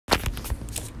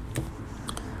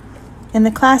In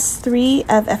the Class 3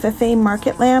 of FFA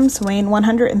market lambs weighing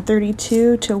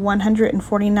 132 to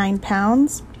 149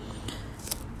 pounds,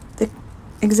 the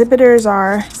exhibitors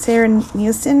are Sarah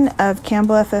Nielsen of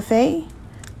Campbell FFA,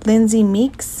 Lindsay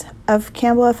Meeks of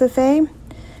Campbell FFA,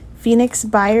 Phoenix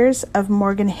Byers of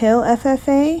Morgan Hill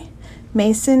FFA,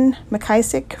 Mason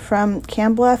McIsaac from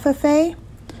Campbell FFA,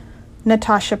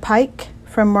 Natasha Pike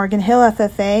from Morgan Hill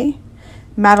FFA,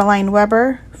 Madeline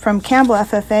Weber from Campbell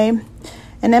FFA,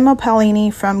 and Emma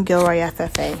Paulini from Gilroy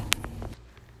FFA.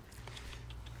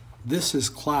 This is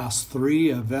Class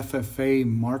 3 of FFA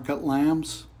market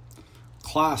lambs.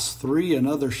 Class 3,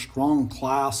 another strong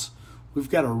class. We've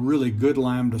got a really good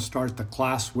lamb to start the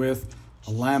class with.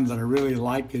 A lamb that I really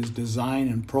like his design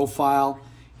and profile.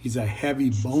 He's a heavy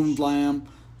boned lamb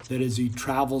that as he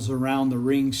travels around the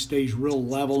ring stays real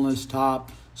level in his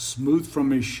top, smooth from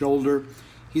his shoulder.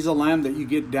 He's a lamb that you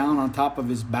get down on top of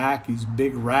his back. He's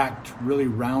big racked, really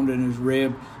round in his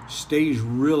rib, stays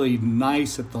really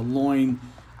nice at the loin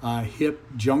hip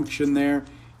junction there,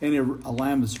 and a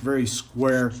lamb that's very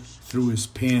square through his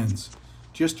pins.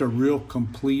 Just a real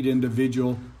complete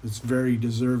individual that's very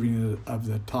deserving of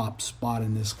the top spot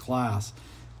in this class.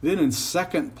 Then in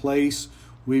second place,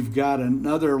 we've got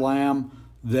another lamb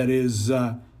that is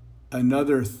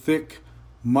another thick,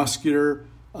 muscular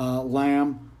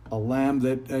lamb. A lamb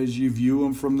that, as you view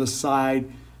him from the side,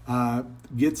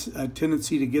 gets a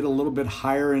tendency to get a little bit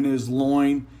higher in his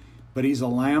loin, but he's a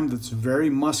lamb that's very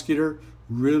muscular,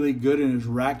 really good in his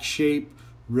rack shape,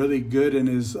 really good in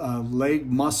his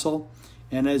leg muscle,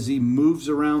 and as he moves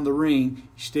around the ring,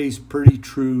 he stays pretty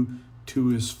true to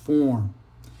his form.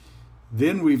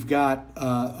 Then we've got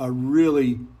a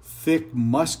really thick,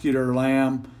 muscular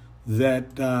lamb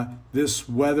that this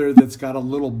wether that's got a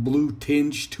little blue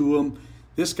tinge to him.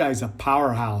 This guy's a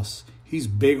powerhouse. He's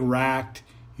big racked.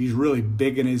 He's really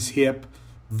big in his hip,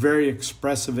 very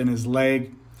expressive in his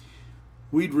leg.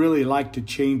 We'd really like to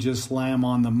change this lamb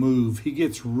on the move. He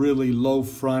gets really low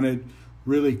fronted,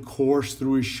 really coarse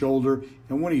through his shoulder,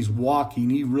 and when he's walking,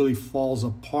 he really falls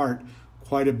apart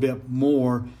quite a bit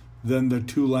more than the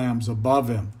two lambs above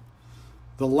him.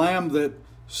 The lamb that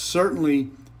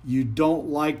certainly you don't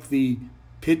like the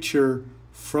picture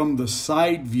from the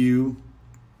side view,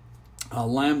 a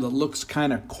lamb that looks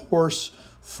kind of coarse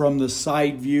from the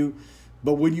side view.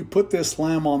 But when you put this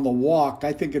lamb on the walk,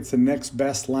 I think it's the next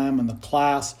best lamb in the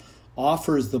class.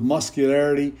 Offers the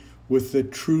muscularity with the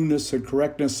trueness and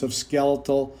correctness of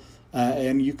skeletal.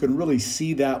 And you can really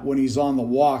see that when he's on the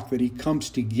walk, that he comes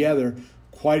together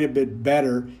quite a bit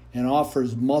better and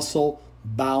offers muscle,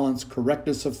 balance,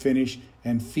 correctness of finish,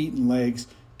 and feet and legs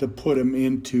to put him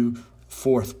into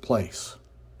fourth place.